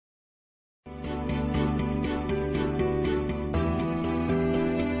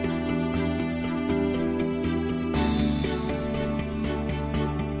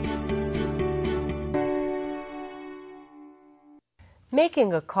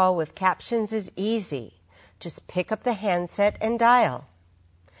Making a call with Captions is easy. Just pick up the handset and dial.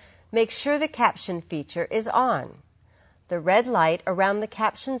 Make sure the caption feature is on. The red light around the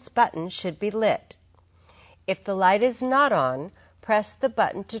Captions button should be lit. If the light is not on, press the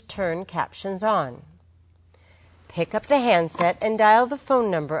button to turn Captions on. Pick up the handset and dial the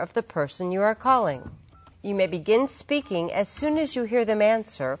phone number of the person you are calling. You may begin speaking as soon as you hear them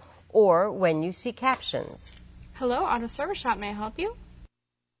answer or when you see Captions. Hello, Auto Service Shop. May I help you?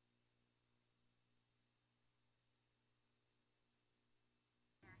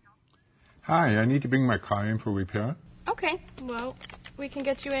 Hi, I need to bring my car in for repair. Okay, well, we can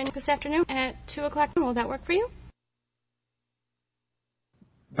get you in this afternoon at 2 o'clock. Will that work for you?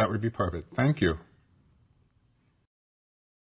 That would be perfect. Thank you.